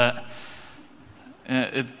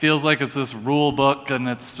It feels like it's this rule book and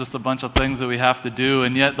it's just a bunch of things that we have to do,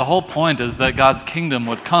 and yet the whole point is that God's kingdom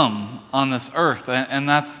would come on this earth, and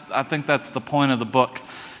I think that's the point of the book,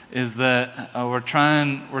 is that we're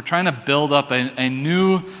trying to build up a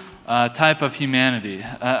new type of humanity,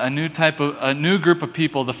 a new group of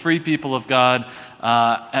people, the free people of God,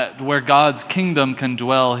 where God's kingdom can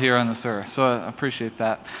dwell here on this earth. So I appreciate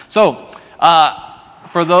that. So.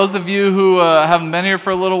 For those of you who haven't been here for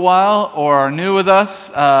a little while or are new with us,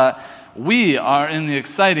 we are in the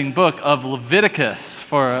exciting book of Leviticus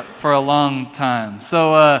for a long time.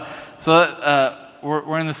 So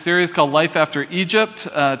we're in the series called Life After Egypt,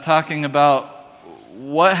 talking about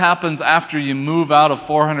what happens after you move out of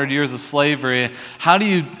 400 years of slavery. How do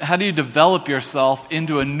you develop yourself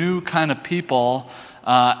into a new kind of people?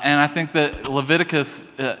 And I think that Leviticus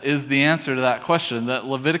is the answer to that question. That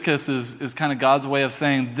Leviticus is kind of God's way of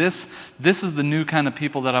saying, this is the new kind of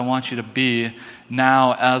people that I want you to be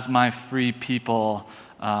now as my free people.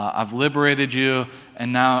 I've liberated you,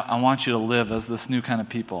 and now I want you to live as this new kind of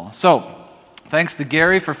people. So, thanks to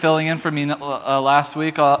Gary for filling in for me last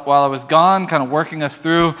week while I was gone, kind of working us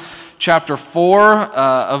through chapter 4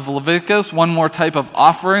 of Leviticus. One more type of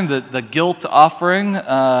offering, the guilt offering,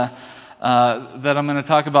 that I'm going to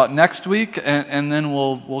talk about next week, and then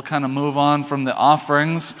we'll kind of move on from the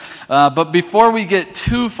offerings. But before we get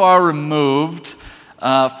too far removed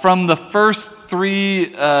from the first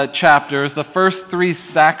 3 chapters, the first 3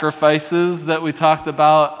 sacrifices that we talked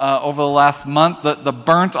about over the last month, the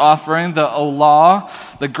burnt offering, the olah,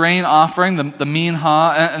 the grain offering, the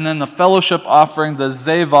minha, and then the fellowship offering, the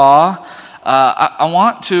zevah, I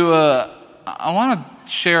want to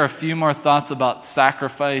share a few more thoughts about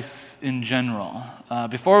sacrifice in general.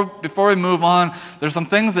 Before we move on, there's some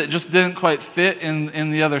things that just didn't quite fit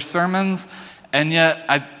in the other sermons, and yet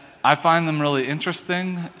I find them really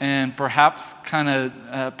interesting and perhaps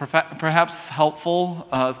perhaps helpful,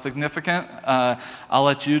 significant. I'll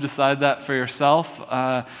let you decide that for yourself.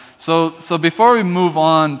 So before we move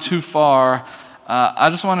on too far, I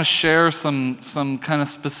just want to share some kind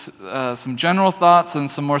of some general thoughts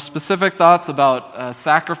and some more specific thoughts about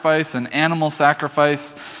sacrifice and animal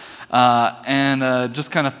sacrifice, and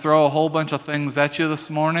just kind of throw a whole bunch of things at you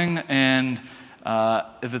this morning. And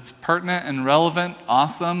if it's pertinent and relevant,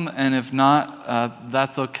 awesome. And if not,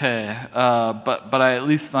 that's okay. But I at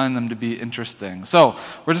least find them to be interesting. So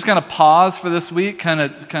we're just going to pause for this week.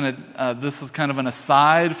 This is kind of an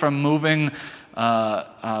aside from moving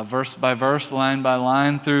verse by verse, line by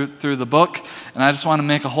line through the book, and I just want to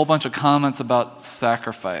make a whole bunch of comments about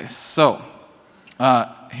sacrifice. So,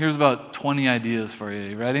 here's about 20 ideas for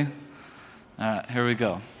you. You ready? All right, here we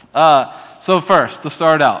go. So first, to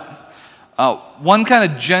start out, one kind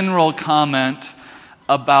of general comment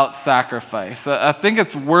about sacrifice. I think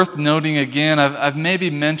it's worth noting again, I've maybe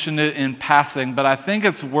mentioned it in passing, but I think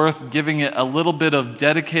it's worth giving it a little bit of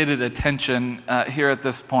dedicated attention here at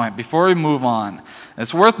this point. Before we move on,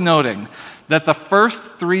 it's worth noting that the first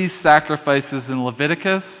 3 sacrifices in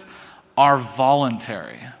Leviticus are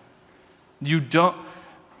voluntary.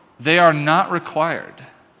 They are not required.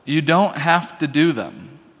 You don't have to do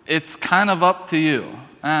them. It's kind of up to you.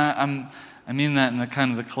 I mean that in the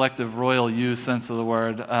kind of the collective royal you sense of the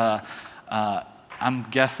word. I'm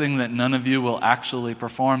guessing that none of you will actually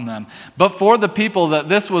perform them. But for the people that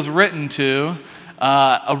this was written to,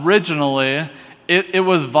 originally, it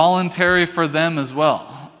was voluntary for them as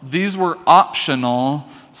well. These were optional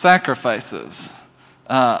sacrifices.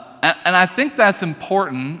 And I think that's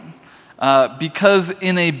important because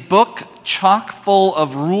in a book chock full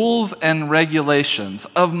of rules and regulations,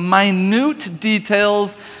 of minute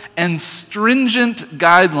details and stringent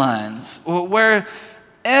guidelines, where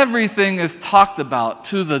everything is talked about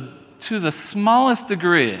to the smallest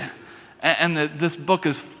degree, and this book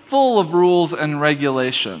is full of rules and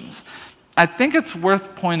regulations, I think it's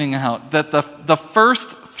worth pointing out that the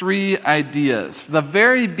first 3 ideas, the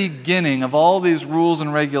very beginning of all these rules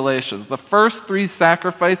and regulations, the first 3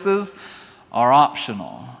 sacrifices are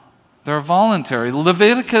optional. They're voluntary.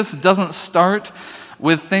 Leviticus doesn't start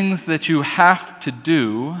with things that you have to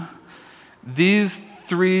do. These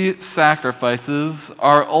 3 sacrifices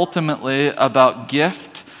are ultimately about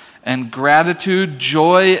gift and gratitude,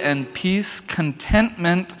 joy and peace,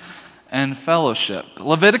 contentment and fellowship.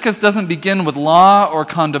 Leviticus doesn't begin with law or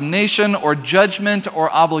condemnation or judgment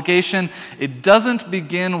or obligation. It doesn't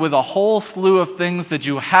begin with a whole slew of things that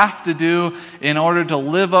you have to do in order to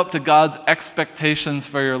live up to God's expectations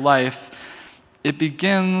for your life. It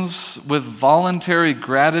begins with voluntary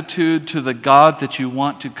gratitude to the God that you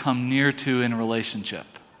want to come near to in relationship.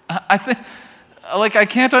 I think, I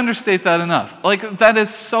can't understate that enough. That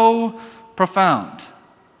is so profound.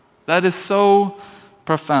 That is so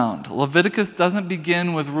profound. Leviticus doesn't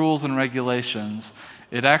begin with rules and regulations.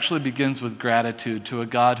 It actually begins with gratitude to a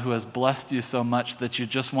God who has blessed you so much that you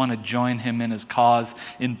just want to join him in his cause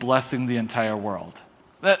in blessing the entire world.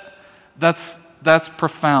 That's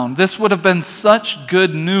profound. This would have been such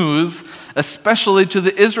good news, especially to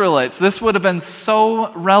the Israelites. This would have been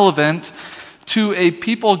so relevant to a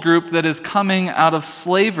people group that is coming out of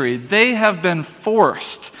slavery. They have been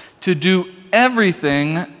forced to do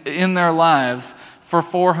everything in their lives for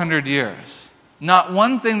 400 years. Not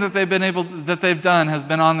one thing that they've done has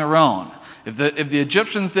been on their own. If the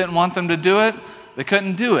Egyptians didn't want them to do it, they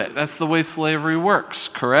couldn't do it. That's the way slavery works,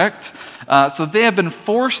 correct? So they have been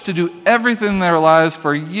forced to do everything in their lives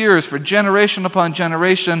for years, for generation upon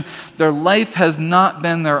generation. Their life has not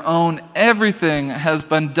been their own. Everything has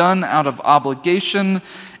been done out of obligation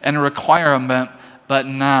and requirement. But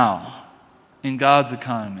now, in God's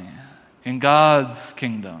economy, in God's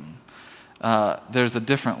kingdom, there's a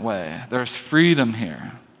different way. There's freedom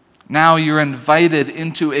here. Now you're invited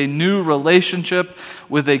into a new relationship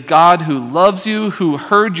with a God who loves you, who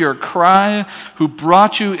heard your cry, who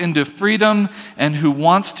brought you into freedom, and who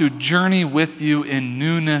wants to journey with you in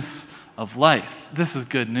newness of life. This is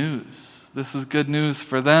good news. This is good news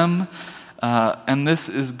for them, and this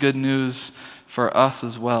is good news for us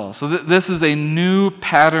as well. So this is a new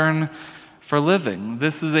pattern for living.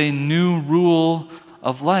 This is a new rule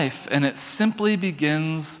of life, and it simply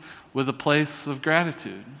begins with a place of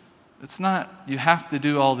gratitude. It's not, you have to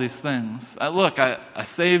do all these things. Look, I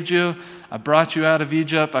saved you. I brought you out of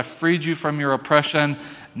Egypt. I freed you from your oppression.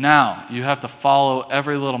 Now you have to follow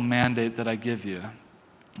every little mandate that I give you.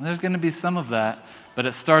 And there's going to be some of that, but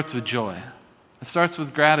it starts with joy. It starts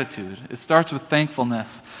with gratitude. It starts with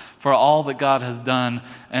thankfulness for all that God has done.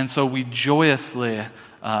 And so we joyously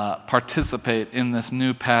participate in this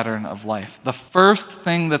new pattern of life. The first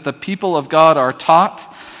thing that the people of God are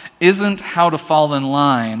taught isn't how to fall in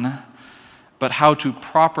line, but how to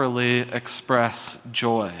properly express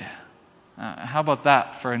joy. How about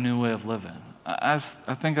that for a new way of living? I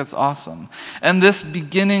think that's awesome. And this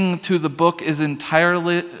beginning to the book is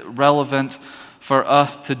entirely relevant for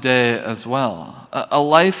us today as well. A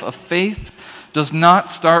life of faith does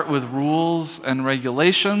not start with rules and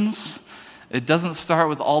regulations. It doesn't start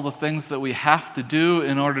with all the things that we have to do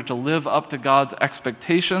in order to live up to God's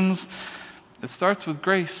expectations. It starts with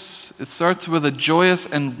grace. It starts with a joyous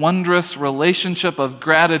and wondrous relationship of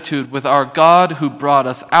gratitude with our God who brought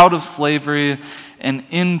us out of slavery and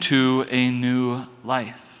into a new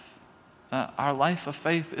life. Our life of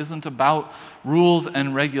faith isn't about rules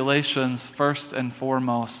and regulations first and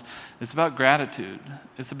foremost. It's about gratitude.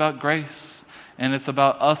 It's about grace. And it's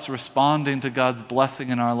about us responding to God's blessing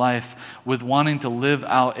in our life with wanting to live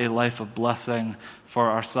out a life of blessing for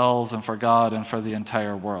ourselves and for God and for the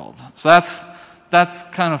entire world. So that's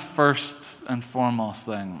kind of first and foremost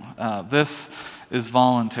thing. This is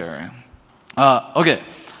voluntary. Okay,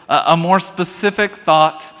 a more specific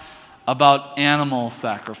thought about animal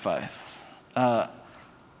sacrifice.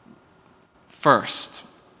 First,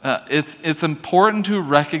 it's important to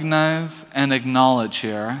recognize and acknowledge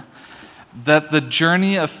here that the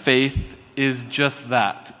journey of faith is just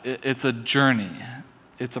that. It's a journey.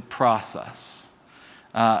 It's a process.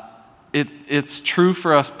 It's true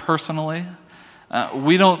for us personally.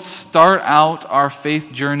 We don't start out our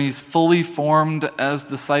faith journeys fully formed as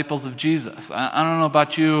disciples of Jesus. I don't know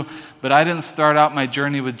about you, but I didn't start out my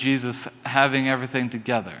journey with Jesus having everything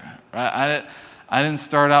together. Right? I didn't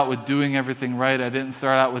start out with doing everything right. I didn't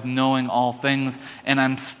start out with knowing all things, and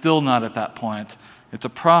I'm still not at that point. It's a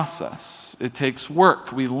process. It takes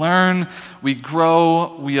work. We learn, we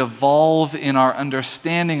grow, we evolve in our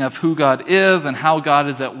understanding of who God is and how God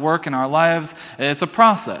is at work in our lives. It's a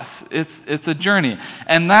process. It's a journey.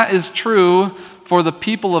 And that is true for the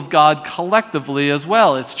people of God collectively as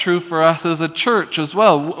well. It's true for us as a church as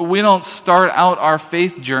well. We don't start out our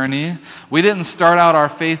faith journey. We didn't start out our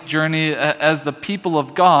faith journey as the people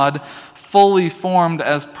of God fully formed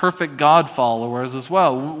as perfect God followers as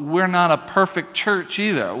well. We're not a perfect church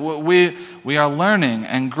either. We are learning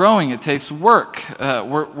and growing. It takes work.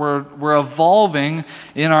 We're evolving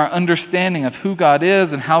in our understanding of who God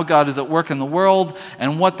is and how God is at work in the world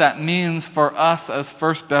and what that means for us as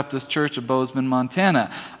First Baptist Church of Bozeman, Montana.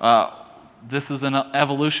 This is an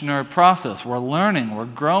evolutionary process. We're learning. We're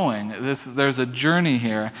growing. There's a journey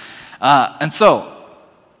here. And so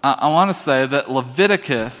I want to say that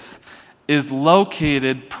Leviticus is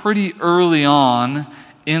located pretty early on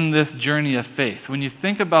in this journey of faith. When you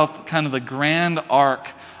think about kind of the grand arc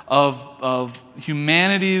of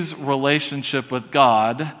humanity's relationship with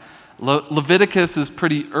God, Leviticus is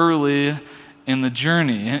pretty early in the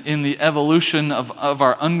journey, in the evolution of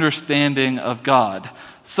our understanding of God.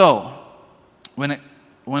 So, when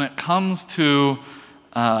it comes to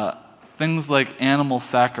things like animal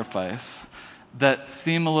sacrifice that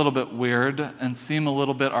seem a little bit weird and seem a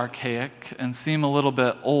little bit archaic and seem a little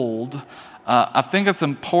bit old, I think it's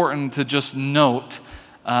important to just note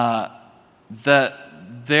that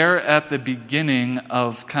they're at the beginning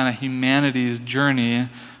of kind of humanity's journey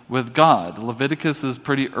with God. Leviticus is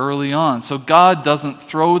pretty early on. So God doesn't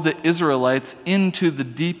throw the Israelites into the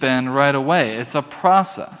deep end right away. It's a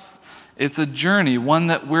process. It's a journey, one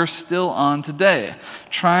that we're still on today,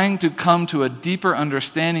 trying to come to a deeper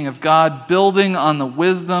understanding of God, building on the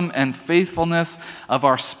wisdom and faithfulness of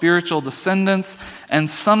our spiritual descendants, and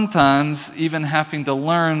sometimes even having to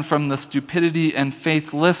learn from the stupidity and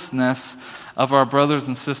faithlessness of our brothers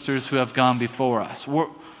and sisters who have gone before us.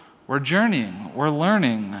 We're journeying, we're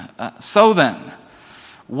learning. So then,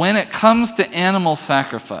 when it comes to animal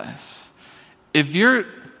sacrifice, if you're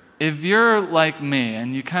like me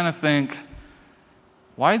and you kind of think,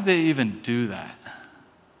 why'd they even do that?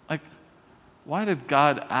 Like, why did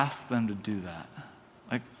God ask them to do that?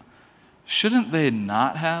 Like, shouldn't they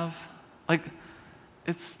not have? Like,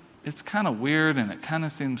 it's kind of weird, and it kind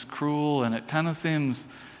of seems cruel, and it kind of seems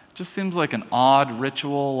like an odd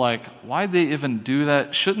ritual. Like, why'd they even do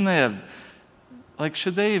that? Shouldn't they have, like,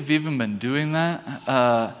 should they have even been doing that?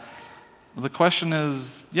 The question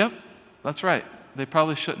is, yep, that's right. They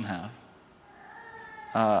probably shouldn't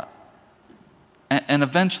have. And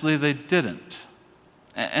eventually they didn't.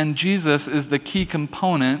 And Jesus is the key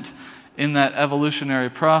component in that evolutionary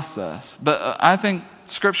process. But I think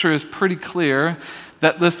Scripture is pretty clear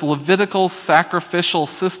that this Levitical sacrificial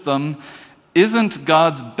system isn't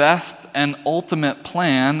God's best and ultimate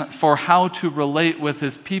plan for how to relate with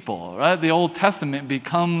his people, right? The Old Testament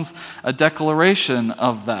becomes a declaration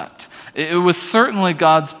of that. It was certainly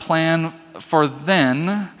God's plan for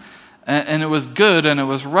then, and it was good and it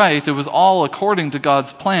was right. It was all according to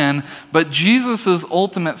God's plan, but Jesus'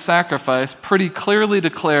 ultimate sacrifice pretty clearly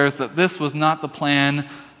declares that this was not the plan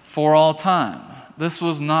for all time. This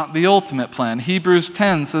was not the ultimate plan. Hebrews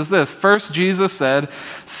 10 says this: First, Jesus said,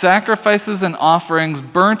 "Sacrifices and offerings,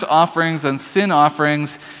 burnt offerings and sin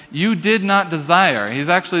offerings, you did not desire."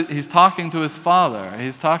 He's talking to his Father.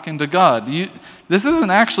 He's talking to God. This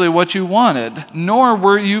isn't actually what you wanted, nor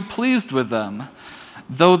were you pleased with them,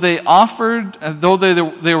 though they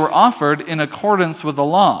were offered in accordance with the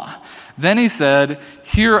law. Then he said,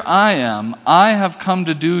 "Here I am. I have come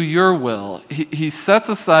to do your will." He sets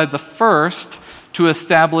aside the first to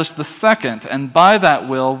establish the second, and by that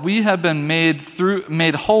will we have been made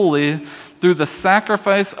holy through the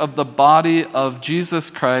sacrifice of the body of Jesus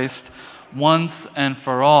Christ once and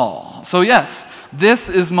for all. So yes, this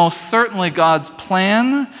is most certainly God's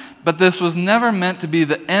plan, but this was never meant to be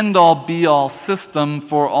the end-all be-all system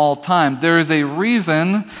for all time. There is a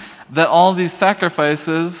reason that all these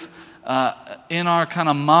sacrifices in our kind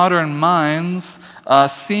of modern minds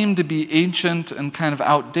seem to be ancient and kind of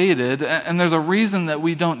outdated, and there's a reason that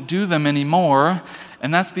we don't do them anymore,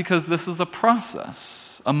 and that's because this is a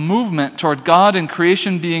process, a movement toward God and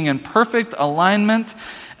creation being in perfect alignment,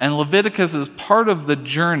 and Leviticus is part of the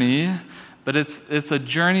journey, but it's a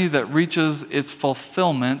journey that reaches its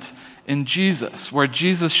fulfillment in Jesus, where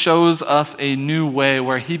Jesus shows us a new way,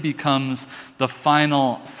 where he becomes the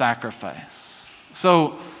final sacrifice.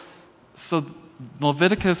 So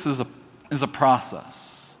Leviticus is a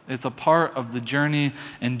process. It's a part of the journey,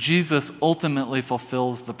 and Jesus ultimately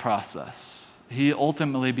fulfills the process. He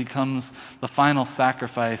ultimately becomes the final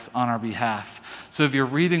sacrifice on our behalf. So if you're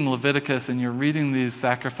reading Leviticus and you're reading these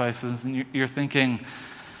sacrifices and you're thinking,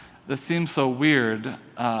 that seems so weird,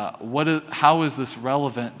 how is this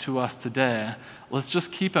relevant to us today? Let's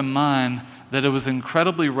just keep in mind that it was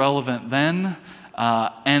incredibly relevant then,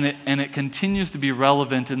 and it continues to be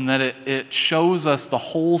relevant in that it shows us the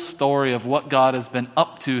whole story of what God has been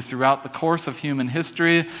up to throughout the course of human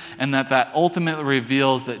history, and that ultimately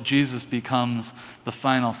reveals that Jesus becomes the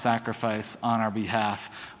final sacrifice on our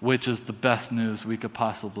behalf, which is the best news we could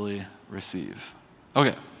possibly receive.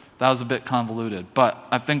 Okay, that was a bit convoluted, but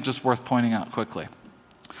I think just worth pointing out quickly.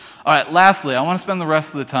 All right, lastly, I want to spend the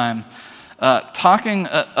rest of the time talking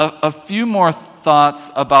a few more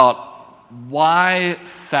thoughts about why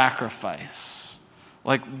sacrifice?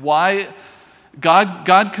 Like, why?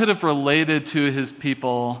 God could have related to his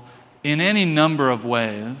people in any number of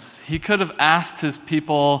ways. He could have asked his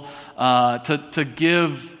people to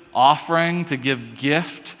give offering, to give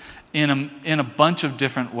gift in a bunch of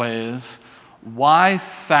different ways. Why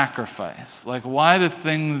sacrifice? Like, why do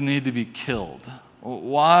things need to be killed?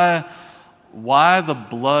 Why the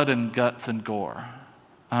blood and guts and gore?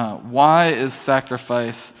 Why is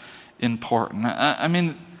sacrifice important? I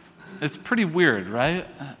mean, it's pretty weird, right?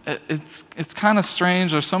 It's kind of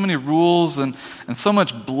strange. There's so many rules and so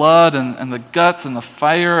much blood and the guts and the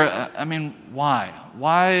fire. I mean, why?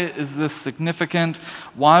 Why is this significant?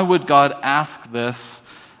 Why would God ask this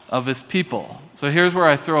of his people? So here's where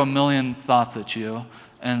I throw a million thoughts at you,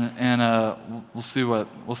 and we'll see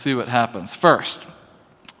what happens. First,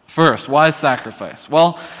 why sacrifice?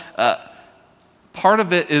 Well, part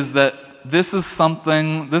of it is that this is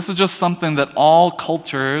just something that all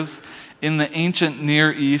cultures in the ancient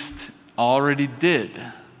Near East already did.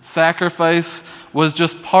 Sacrifice was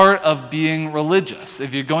just part of being religious.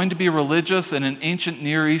 If you're going to be religious in an ancient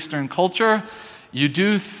Near Eastern culture, you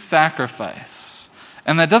do sacrifice.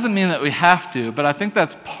 And that doesn't mean that we have to, but I think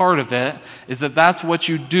that's part of it, is that that's what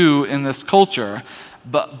you do in this culture.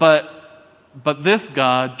 But this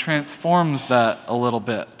God transforms that a little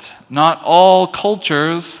bit. Not all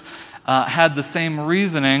cultures had the same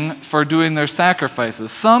reasoning for doing their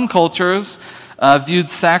sacrifices. Some cultures viewed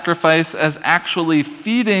sacrifice as actually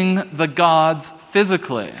feeding the gods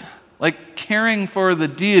physically, like caring for the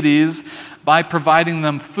deities by providing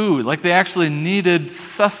them food. Like they actually needed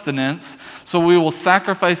sustenance, so we will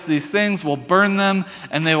sacrifice these things, we'll burn them,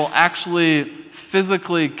 and they will actually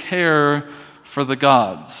physically care for the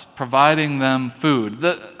gods, providing them food.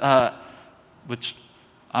 Which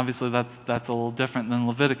obviously that's a little different than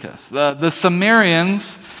Leviticus. The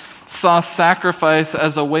Sumerians saw sacrifice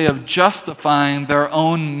as a way of justifying their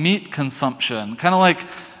own meat consumption. Kind of like,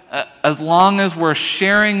 as long as we're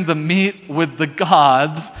sharing the meat with the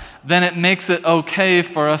gods, then it makes it okay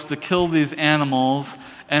for us to kill these animals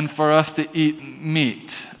and for us to eat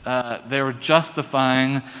meat. They were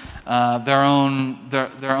justifying their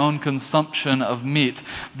own consumption of meat.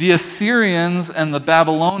 The Assyrians and the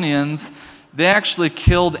Babylonians, they actually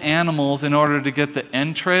killed animals in order to get the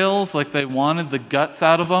entrails, like they wanted the guts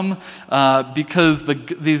out of them, because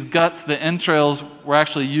these guts, the entrails, were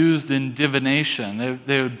actually used in divination.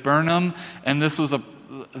 They would burn them, and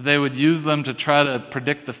they would use them to try to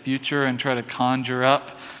predict the future and try to conjure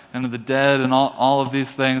up the dead and all of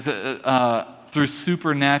these things through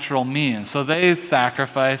supernatural means. So they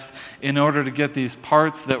sacrificed in order to get these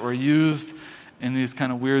parts that were used in these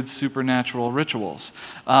kind of weird supernatural rituals.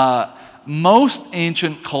 Most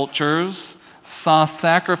ancient cultures saw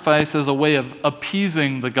sacrifice as a way of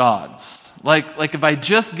appeasing the gods. Like if I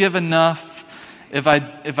just give enough, if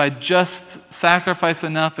I just sacrifice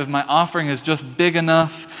enough, if my offering is just big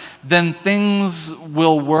enough, then things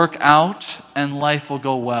will work out and life will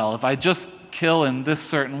go well. If I just kill in this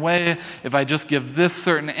certain way, if I just give this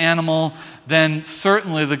certain animal, then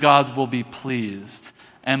certainly the gods will be pleased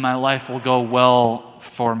and my life will go well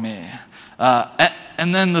for me.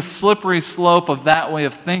 And then the slippery slope of that way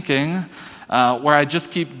of thinking, where I just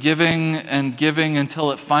keep giving and giving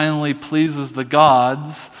until it finally pleases the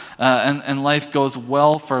gods, and life goes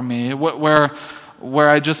well for me, where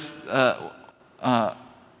I just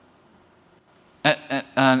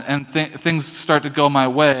things start to go my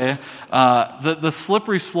way. The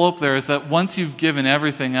slippery slope there is that once you've given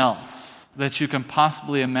everything else that you can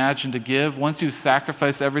possibly imagine to give, once you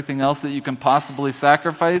sacrifice everything else that you can possibly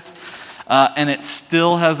sacrifice, and it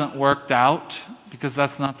still hasn't worked out, because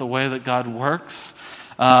that's not the way that God works,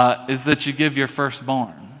 is that you give your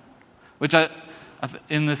firstborn. Which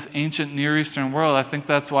in this ancient Near Eastern world, I think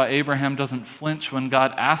that's why Abraham doesn't flinch when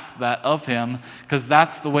God asks that of him, because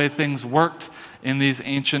that's the way things worked in these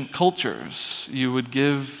ancient cultures. You would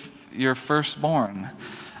give your firstborn.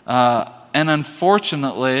 And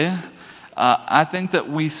unfortunately, I think that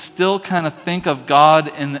we still kind of think of God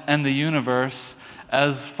and the universe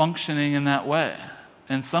as functioning in that way.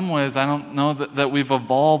 In some ways, I don't know that we've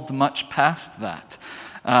evolved much past that.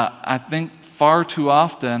 I think far too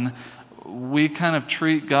often we kind of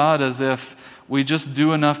treat God as if we just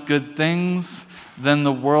do enough good things, then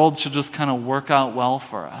the world should just kind of work out well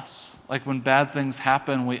for us. Like when bad things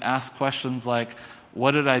happen, we ask questions like,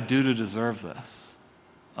 what did I do to deserve this?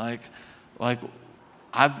 Like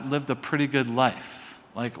I've lived a pretty good life.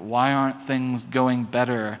 Like, why aren't things going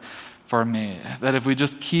better for me? That if we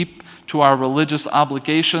just keep to our religious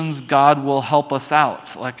obligations, God will help us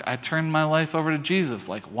out. Like, I turned my life over to Jesus.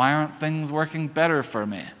 Like, why aren't things working better for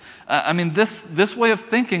me? This way of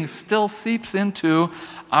thinking still seeps into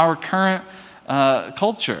our current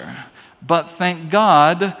culture. But thank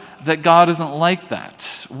God that God isn't like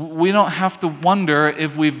that. We don't have to wonder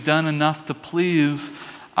if we've done enough to please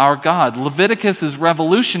our God. Leviticus is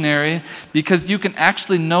revolutionary because you can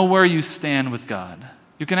actually know where you stand with God.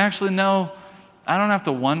 You can actually know, I don't have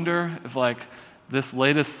to wonder if this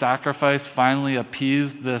latest sacrifice finally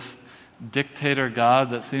appeased this dictator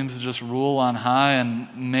God that seems to just rule on high and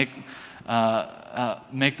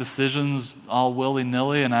make decisions all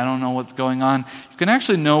willy-nilly, and I don't know what's going on. You can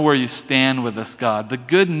actually know where you stand with this God. The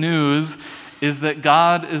good news is that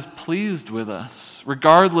God is pleased with us,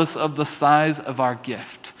 regardless of the size of our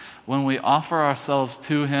gift. When we offer ourselves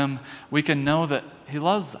to Him, we can know that He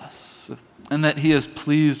loves us and that He is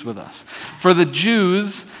pleased with us. For the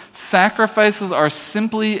Jews, sacrifices are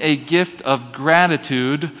simply a gift of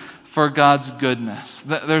gratitude for God's goodness.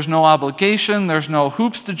 There's no obligation, there's no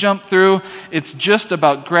hoops to jump through. It's just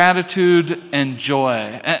about gratitude and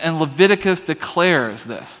joy. And Leviticus declares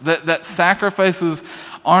this, that sacrifices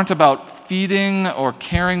aren't about feeding or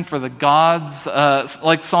caring for the gods.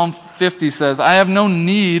 Like Psalm 50 says, I have no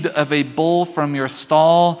need of a bull from your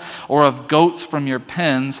stall or of goats from your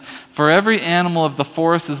pens, for every animal of the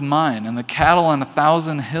forest is mine, and the cattle on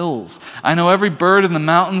 1,000 hills. I know every bird in the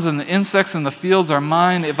mountains, and the insects in the fields are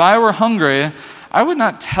mine. If I were hungry, I would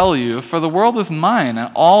not tell you, for the world is mine,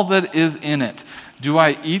 and all that is in it. Do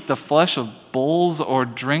I eat the flesh of bulls or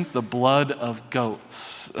drink the blood of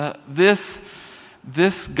goats?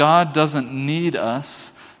 This God doesn't need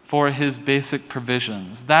us for His basic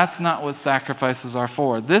provisions. That's not what sacrifices are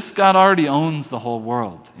for. This God already owns the whole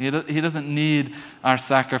world. He doesn't need our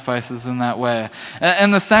sacrifices in that way.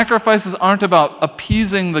 And the sacrifices aren't about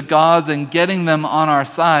appeasing the gods and getting them on our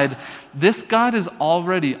side. This God is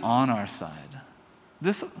already on our side.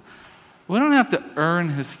 We don't have to earn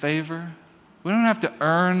His favor. We don't have to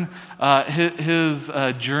earn his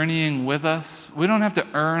journeying with us. We don't have to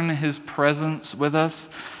earn His presence with us.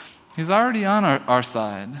 He's already on our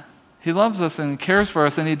side. He loves us and cares for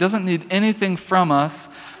us, and He doesn't need anything from us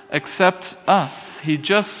except us. He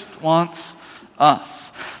just wants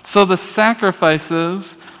us. So the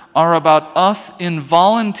sacrifices are about us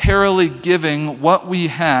involuntarily giving what we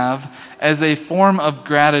have as a form of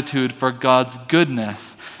gratitude for God's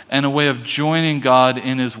goodness and a way of joining God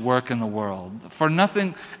in His work in the world. For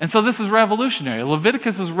nothing, and so this is revolutionary.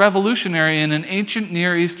 Leviticus is revolutionary in an ancient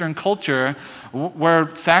Near Eastern culture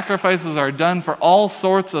where sacrifices are done for all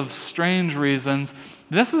sorts of strange reasons.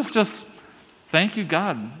 This is just, thank you,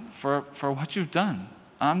 God, for what you've done.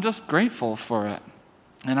 I'm just grateful for it.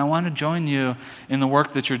 And I want to join you in the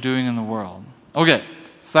work that you're doing in the world. Okay,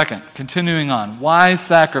 second, continuing on. Why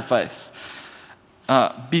sacrifice?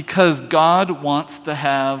 Because God wants to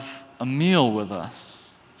have a meal with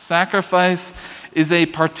us. Sacrifice is a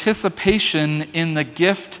participation in the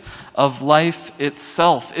gift of life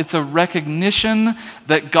itself. It's a recognition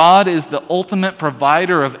that God is the ultimate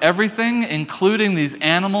provider of everything, including these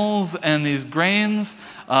animals and these grains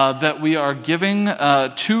that we are giving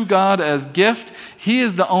to God as gift. He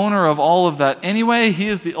is the owner of all of that anyway. He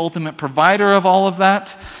is the ultimate provider of all of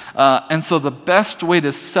that. And so the best way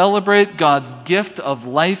to celebrate God's gift of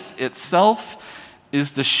life itself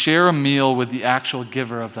is to share a meal with the actual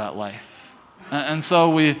giver of that life. And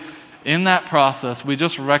so in that process, we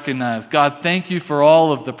just recognize, God, thank you for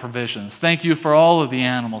all of the provisions. Thank you for all of the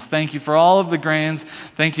animals. Thank you for all of the grains.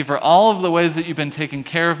 Thank you for all of the ways that you've been taking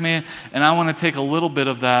care of me. And I want to take a little bit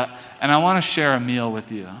of that, and I want to share a meal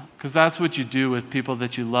with you. Because that's what you do with people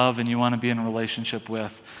that you love and you want to be in a relationship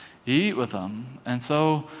with. You eat with them. And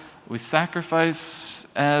so we sacrifice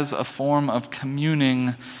as a form of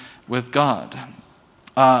communing with God.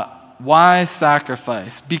 Why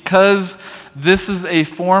sacrifice? Because this is a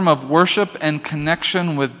form of worship and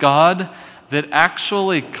connection with God that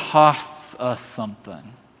actually costs us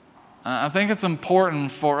something. I think it's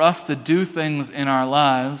important for us to do things in our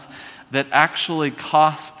lives that actually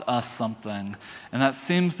cost us something. And that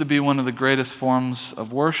seems to be one of the greatest forms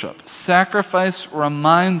of worship. Sacrifice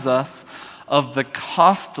reminds us of the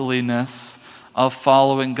costliness of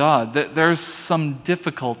following God. There's some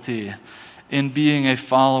difficulty in being a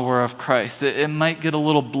follower of Christ. It might get a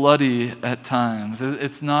little bloody at times.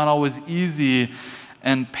 It's not always easy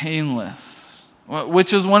and painless,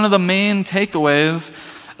 which is one of the main takeaways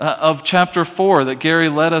of chapter 4 that Gary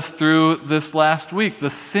led us through this last week, the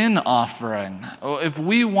sin offering. If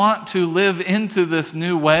we want to live into this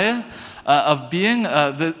new way of being,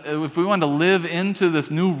 if we want to live into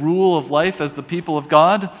this new rule of life as the people of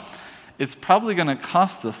God, it's probably going to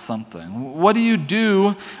cost us something. What do you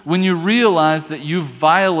do when you realize that you've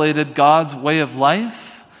violated God's way of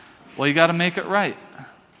life? Well, you got to make it right.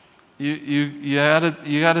 You got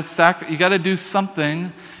to do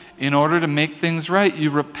something in order to make things right.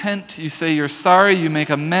 You repent, you say you're sorry, you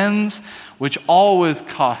make amends, which always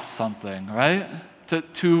costs something, right?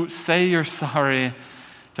 To say you're sorry,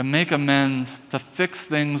 to make amends, to fix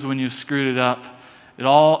things when you screwed it up,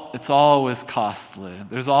 it's always costly.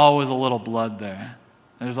 There's always a little blood there.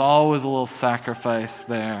 There's always a little sacrifice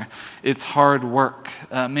there. It's hard work.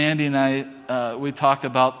 Mandy and I, we talk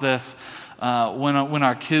about this when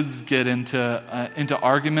our kids get into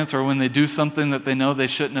arguments, or when they do something that they know they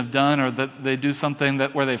shouldn't have done, or that they do something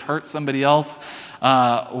where they've hurt somebody else.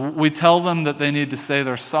 We tell them that they need to say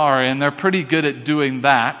they're sorry, and they're pretty good at doing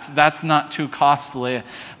that. That's not too costly.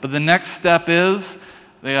 But the next step is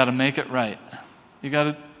they got to make it right. You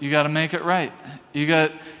got to make it right. You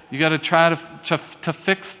got to try to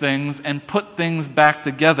fix things and put things back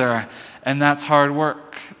together, and that's hard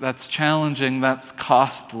work. That's challenging. That's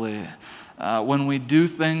costly. When we do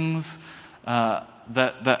things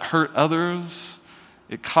that hurt others,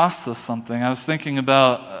 it costs us something. I was thinking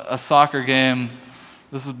about a soccer game.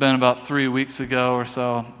 This has been about 3 weeks ago or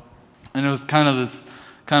so, and it was kind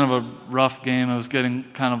of a rough game. It was getting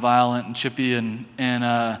kind of violent and chippy, and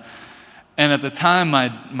at the time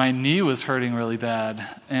my knee was hurting really bad,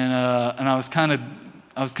 and I was kind of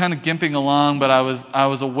gimping along, but I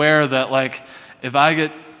was aware that, like, if I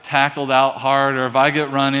get tackled out hard, or if I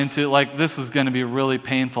get run into, like, this is going to be really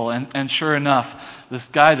painful. And sure enough, this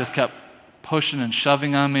guy just kept pushing and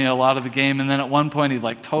shoving on me a lot of the game, and then at one point he,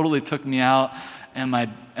 like, totally took me out, and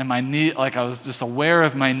my knee, like, I was just aware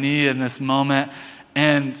of my knee in this moment,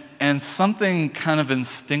 and something kind of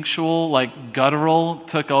instinctual, like guttural,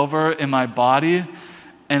 took over in my body,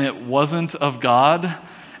 and it wasn't of God,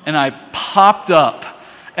 and I popped up.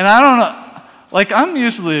 And I don't know, like, I'm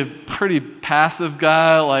usually a pretty passive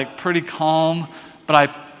guy, like pretty calm, but I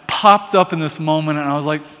popped up in this moment, and I was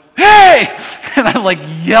like, "Hey!" And I, like,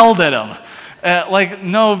 yelled at him. Like,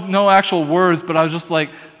 no actual words, but I was just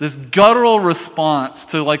like, this guttural response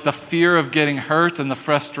to, like, the fear of getting hurt and the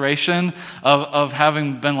frustration of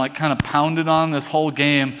having been, like, kind of pounded on this whole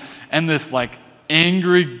game, and this, like,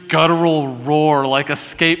 angry guttural roar, like,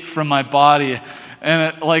 escaped from my body. And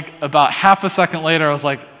it, like, about half a second later, I was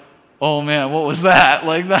like, "Oh man, what was that?"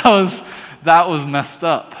 Like, that was messed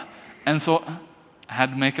up. And so I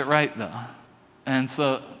had to make it right, though. And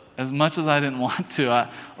so, as much as I didn't want to,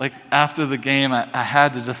 after the game, I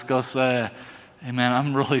had to just go say, "Hey man,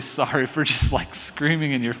 I'm really sorry for just, like,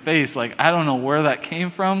 screaming in your face. Like, I don't know where that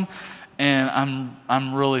came from, and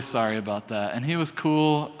I'm really sorry about that." And he was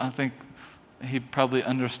cool. I think he probably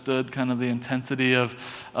understood kind of the intensity of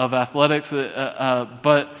athletics,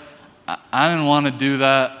 but I didn't want to do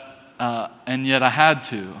that, and yet I had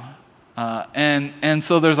to. And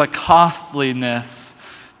so there's a costliness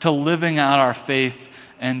to living out our faith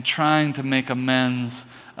and trying to make amends,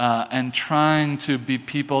 and trying to be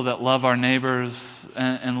people that love our neighbors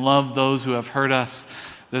and love those who have hurt us.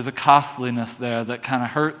 There's a costliness there that kind of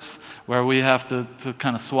hurts, where we have to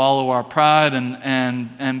kind of swallow our pride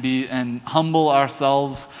and humble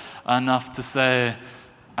ourselves enough to say,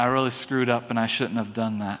 "I really screwed up and I shouldn't have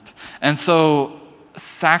done that." And so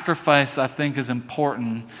sacrifice, I think, is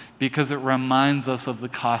important because it reminds us of the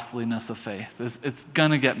costliness of faith. It's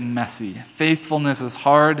going to get messy. Faithfulness is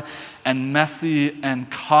hard and messy and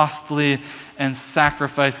costly, and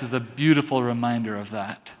sacrifice is a beautiful reminder of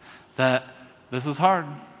that this is hard.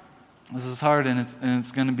 This is hard, and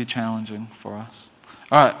it's going to be challenging for us.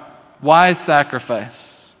 All right, why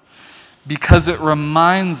sacrifice? Because it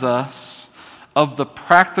reminds us of the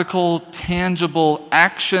practical, tangible,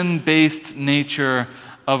 action-based nature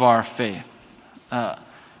of our faith.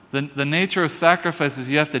 The nature of sacrifice is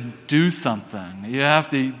you have to do something. You have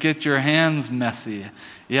to get your hands messy.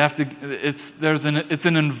 It's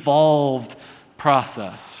an involved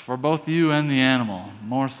process for both you and the animal,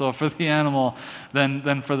 more so for the animal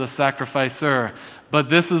than for the sacrificer. But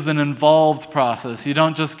this is an involved process. You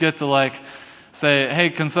don't just get to, like, say, "Hey,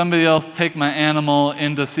 can somebody else take my animal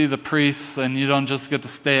in to see the priests?" And you don't just get to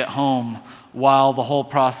stay at home while the whole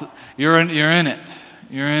process. You're in it.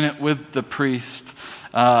 You're in it with the priest.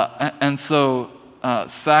 And so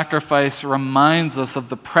sacrifice reminds us of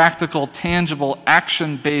the practical, tangible,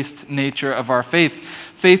 action-based nature of our faith.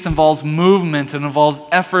 Faith involves movement, it involves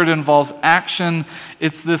effort, it involves action.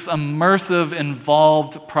 It's this immersive,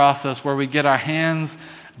 involved process where we get our hands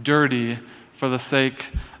dirty for the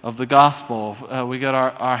sake of the gospel. We get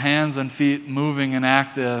our hands and feet moving and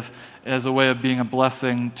active as a way of being a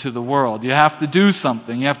blessing to the world. You have to do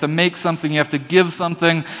something. You have to make something. You have to give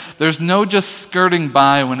something. There's no just skirting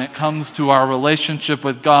by when it comes to our relationship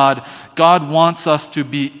with God. God wants us to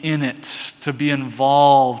be in it, to be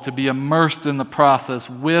involved, to be immersed in the process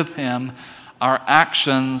with Him. our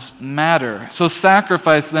actions matter. So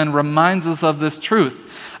sacrifice then reminds us of this truth,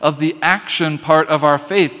 of the action part of our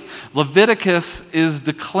faith. Leviticus is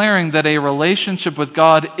declaring that a relationship with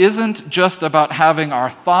God isn't just about having our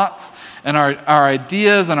thoughts and our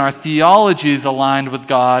ideas and our theologies aligned with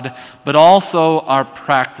God, but also our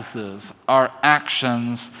practices, our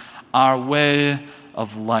actions, our way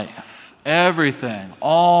of life. Everything,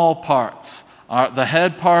 all parts, the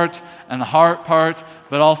head part and the heart part,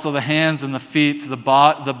 but also the hands and the feet, the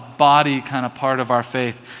body kind of part of our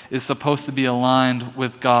faith is supposed to be aligned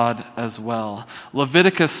with God as well.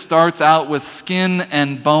 Leviticus starts out with skin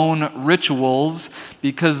and bone rituals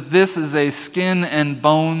because this is a skin and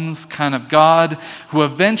bones kind of God who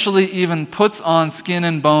eventually even puts on skin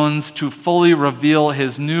and bones to fully reveal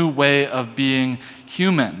his new way of being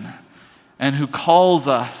human, and who calls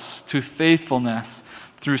us to faithfulness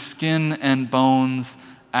through skin and bones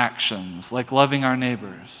actions, like loving our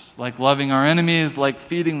neighbors, like loving our enemies, like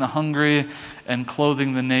feeding the hungry and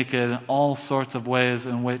clothing the naked, all sorts of ways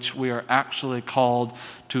in which we are actually called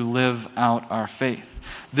to live out our faith.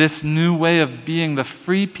 This new way of being the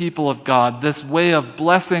free people of God, this way of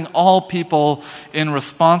blessing all people in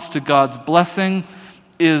response to God's blessing,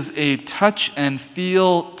 is a touch and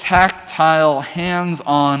feel, tactile,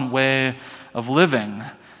 hands-on way of living.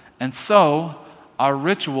 And so, our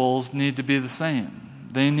rituals need to be the same.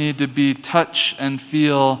 They need to be touch and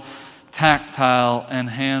feel, tactile, and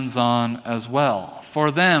hands-on as well.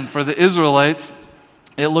 For them, for the Israelites,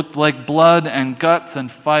 it looked like blood and guts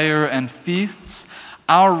and fire and feasts.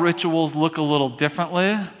 Our rituals look a little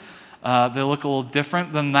differently. They look a little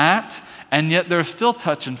different than that, and yet they're still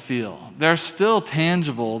touch and feel. They're still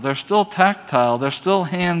tangible. They're still tactile. They're still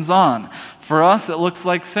hands-on. For us, it looks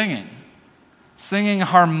like singing. Singing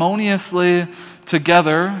harmoniously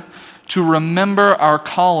together to remember our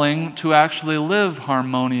calling to actually live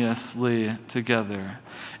harmoniously together.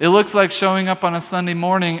 It looks like showing up on a Sunday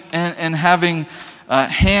morning and having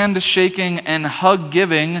hand-shaking and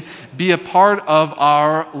hug-giving be a part of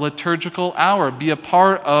our liturgical hour, be a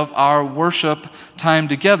part of our worship time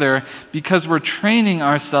together, because we're training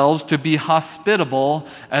ourselves to be hospitable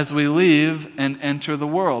as we leave and enter the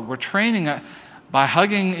world. We're training by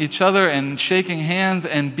hugging each other and shaking hands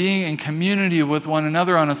and being in community with one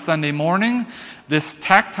another on a Sunday morning. This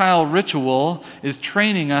tactile ritual is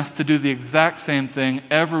training us to do the exact same thing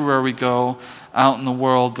everywhere we go out in the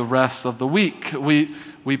world the rest of the week.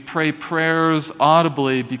 We pray prayers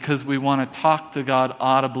audibly because we want to talk to God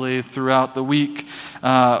audibly throughout the week.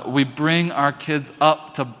 We bring our kids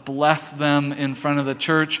up to bless them in front of the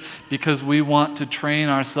church because we want to train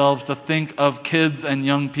ourselves to think of kids and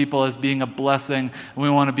young people as being a blessing. We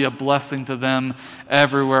want to be a blessing to them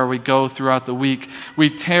everywhere we go throughout the week. We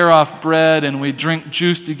tear off bread and we drink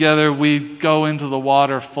juice together. We go into the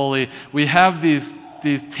water fully. We have these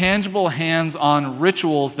tangible hands-on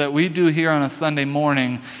rituals that we do here on a Sunday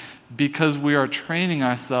morning because we are training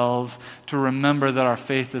ourselves to remember that our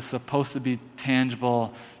faith is supposed to be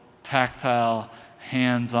tangible, tactile,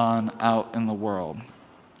 hands-on out in the world.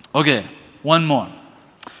 Okay, one more.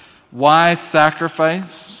 Why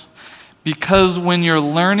sacrifice? Because when you're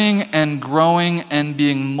learning and growing and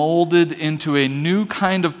being molded into a new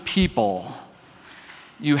kind of people,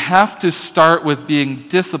 you have to start with being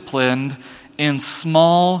disciplined in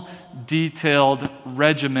small, detailed,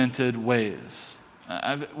 regimented ways.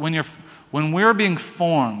 When we're being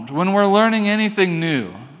formed, when we're learning anything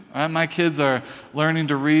new, right? My kids are learning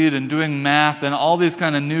to read and doing math and all these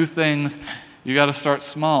kind of new things. You got to start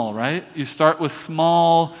small, right? You start with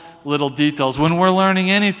small little details. When we're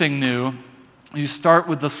learning anything new, you start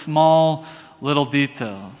with the small little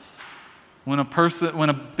details. When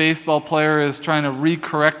a baseball player is trying to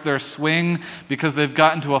recorrect their swing because they've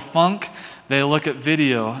gotten to a funk, they look at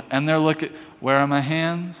video and they're looking, where are my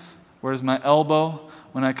hands? Where's my elbow?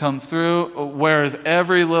 When I come through, where is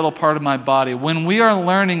every little part of my body? When we are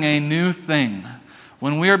learning a new thing,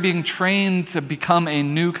 when we are being trained to become a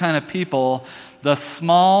new kind of people, the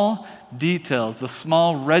small details, the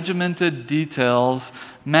small regimented details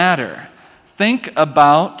matter. Think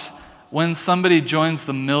about when somebody joins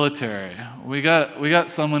the military. We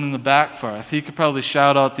got someone in the back for us. He could probably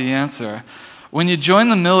shout out the answer. When you join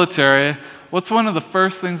the military, what's one of the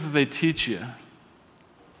first things that they teach you?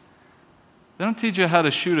 They don't teach you how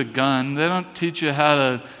to shoot a gun. They don't teach you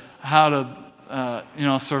how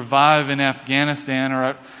to survive in Afghanistan,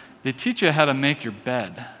 or they teach you how to make your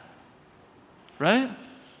bed. Right?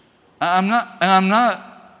 I'm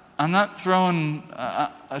not throwing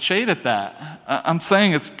a shade at that. I'm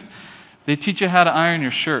saying they teach you how to iron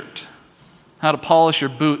your shirt, how to polish your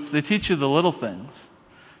boots. They teach you the little things.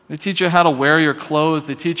 They teach you how to wear your clothes.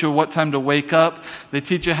 They teach you what time to wake up. They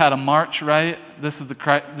teach you how to march right. This is the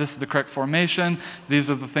correct formation.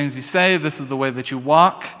 These are the things you say. This is the way that you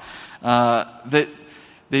walk.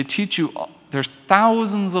 They teach you. There's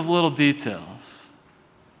thousands of little details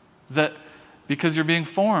that, because you're being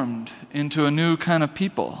formed into a new kind of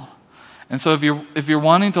people. And so if you're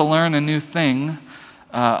wanting to learn a new thing,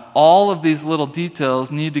 all of these little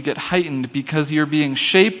details need to get heightened because you're being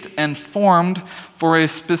shaped and formed for a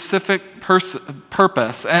specific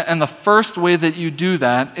purpose. And the first way that you do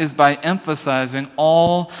that is by emphasizing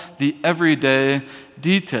all the everyday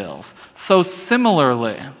details. So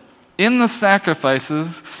similarly, in the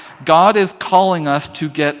sacrifices, God is calling us to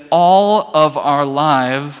get all of our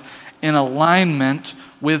lives in alignment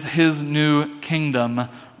with His new kingdom,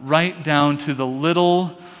 right down to the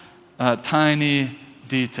little tiny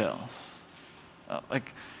details.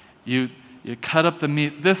 Like you cut up the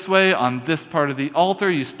meat this way on this part of the altar.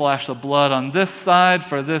 You splash the blood on this side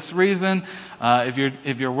for this reason. If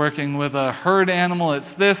you're working with a herd animal,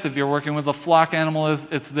 it's this. If you're working with a flock animal,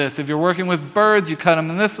 it's this. If you're working with birds, you cut them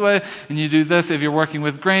in this way and you do this. If you're working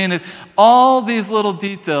with grain, all these little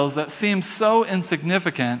details that seem so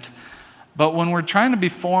insignificant, but when we're trying to be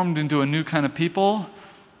formed into a new kind of people,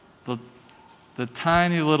 the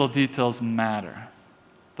tiny little details matter.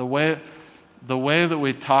 The way that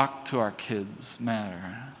we talk to our kids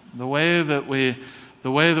matter. The way that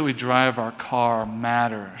we drive our car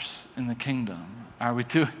matters in the kingdom. Are we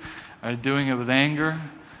doing it with anger?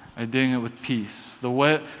 Are we doing it with peace?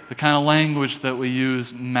 The kind of language that we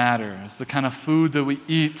use matters. The kind of food that we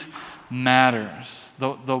eat matters.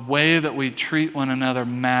 The way that we treat one another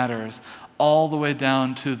matters, all the way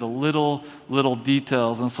down to the little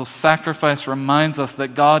details. And so sacrifice reminds us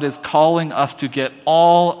that God is calling us to get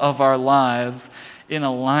all of our lives in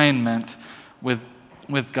alignment with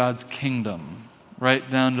God's kingdom, right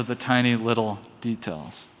down to the tiny little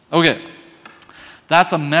details. Okay,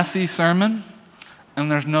 that's a messy sermon,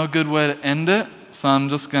 and there's no good way to end it, so I'm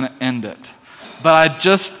just going to end it. But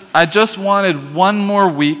I just wanted one more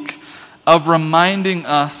week of reminding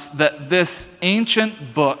us that this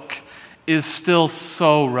ancient book is still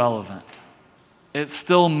so relevant. It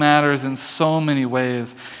still matters in so many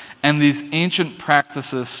ways, and these ancient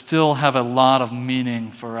practices still have a lot of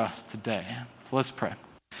meaning for us today. So let's pray.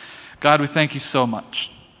 God, we thank you so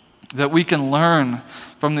much that we can learn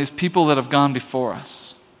from these people that have gone before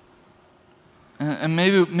us. And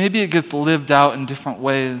maybe it gets lived out in different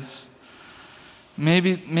ways.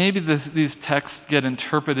 Maybe these texts get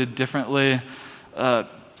interpreted differently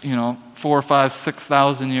 4, 5,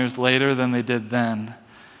 6,000 years later than they did then.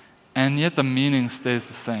 And yet the meaning stays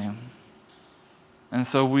the same. And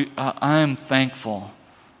so I am thankful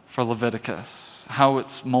for Leviticus, how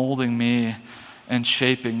it's molding me and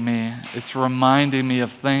shaping me. It's reminding me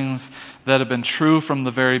of things that have been true from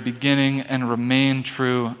the very beginning and remain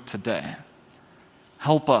true today.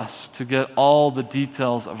 Help us to get all the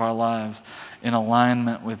details of our lives in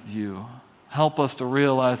alignment with you. Help us to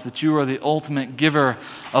realize that you are the ultimate giver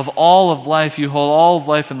of all of life. You hold all of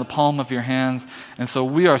life in the palm of your hands. And so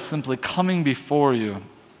we are simply coming before you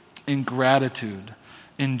in gratitude,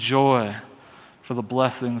 in joy for the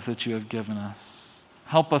blessings that you have given us.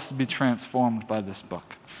 Help us to be transformed by this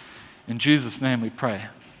book. In Jesus' name we pray.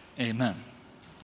 Amen.